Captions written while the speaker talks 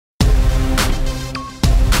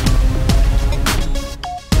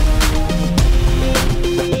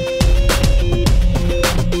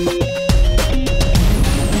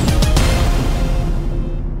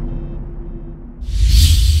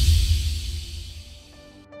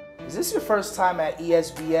Is this your first time at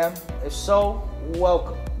ESBM? If so,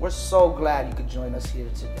 welcome. We're so glad you could join us here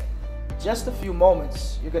today. Just a few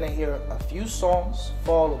moments, you're going to hear a few songs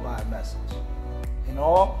followed by a message. In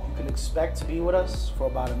all, you can expect to be with us for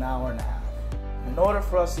about an hour and a half. In order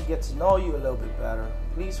for us to get to know you a little bit better,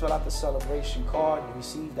 please fill out the celebration card you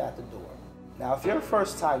received at the door. Now, if you're a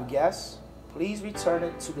first-time guest, please return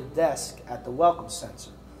it to the desk at the Welcome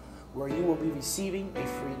Center, where you will be receiving a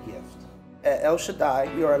free gift. At El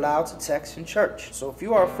Shaddai, we are allowed to text in church. So if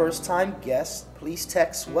you are a first-time guest, please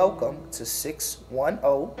text WELCOME to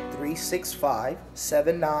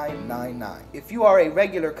 610-365-7999. If you are a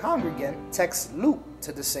regular congregant, text LOOP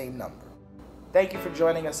to the same number. Thank you for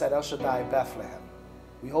joining us at El Shaddai Bethlehem.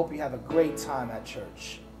 We hope you have a great time at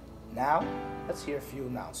church. Now, let's hear a few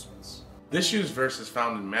announcements. This year's verse is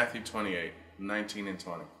found in Matthew 28, 19 and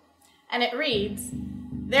 20. And it reads,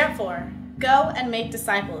 "Therefore, go and make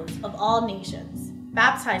disciples of all nations,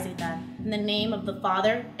 baptizing them in the name of the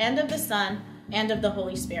Father, and of the Son, and of the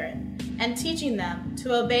Holy Spirit, and teaching them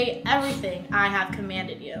to obey everything I have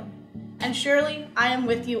commanded you. And surely I am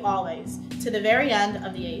with you always, to the very end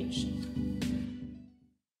of the age."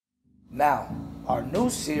 Now, our new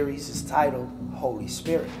series is titled Holy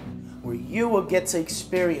Spirit, where you will get to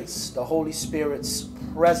experience the Holy Spirit's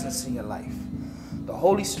presence in your life, the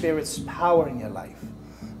Holy Spirit's power in your life,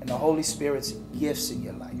 and the Holy Spirit's gifts in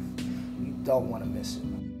your life. You don't want to miss it.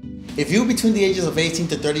 If you're between the ages of 18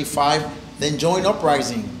 to 35, then join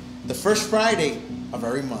Uprising, the first Friday of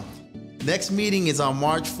every month. Next meeting is on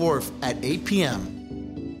March 4th at 8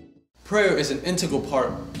 p.m. Prayer is an integral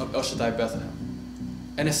part of El Shaddai Bethlehem.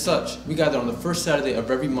 And as such, we gather on the first Saturday of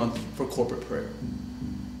every month for corporate prayer.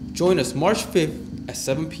 Join us March 5th at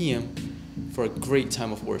 7 p.m. for a great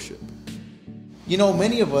time of worship. You know,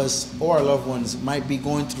 many of us or our loved ones might be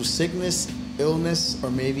going through sickness, illness, or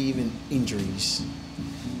maybe even injuries.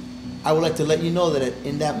 I would like to let you know that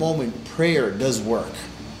in that moment, prayer does work.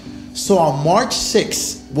 So on March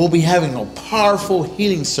 6th, we'll be having a powerful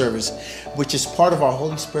healing service, which is part of our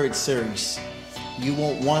Holy Spirit series. You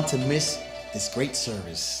won't want to miss this great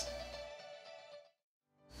service.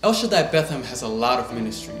 El Shaddai Bethlehem has a lot of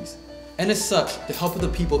ministries, and as such, the help of the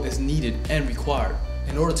people is needed and required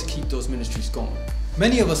in order to keep those ministries going.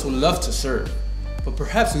 Many of us would love to serve, but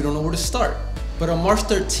perhaps we don't know where to start. But on March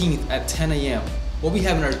 13th at 10 a.m., we'll be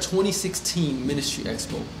having our 2016 Ministry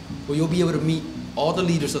Expo, where you'll be able to meet all the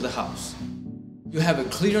leaders of the house. You'll have a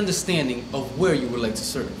clear understanding of where you would like to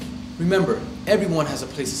serve. Remember, everyone has a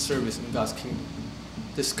place of service in God's kingdom.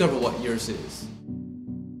 Discover what yours is.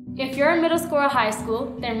 If you're in middle school or high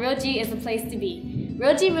school, then Real G is the place to be.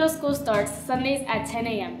 Real G Middle School starts Sundays at 10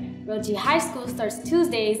 a.m. Real G High School starts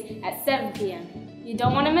Tuesdays at 7 p.m. You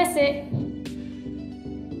don't want to miss it.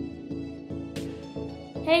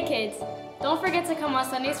 Hey kids, don't forget to come on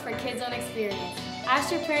Sundays for Kids Zone Experience.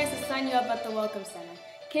 Ask your parents to sign you up at the Welcome Center.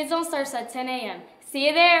 Kids Zone starts at 10 a.m. See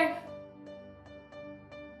you there!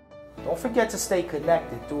 Don't forget to stay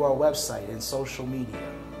connected through our website and social media.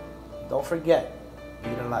 Don't forget,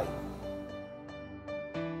 be the light.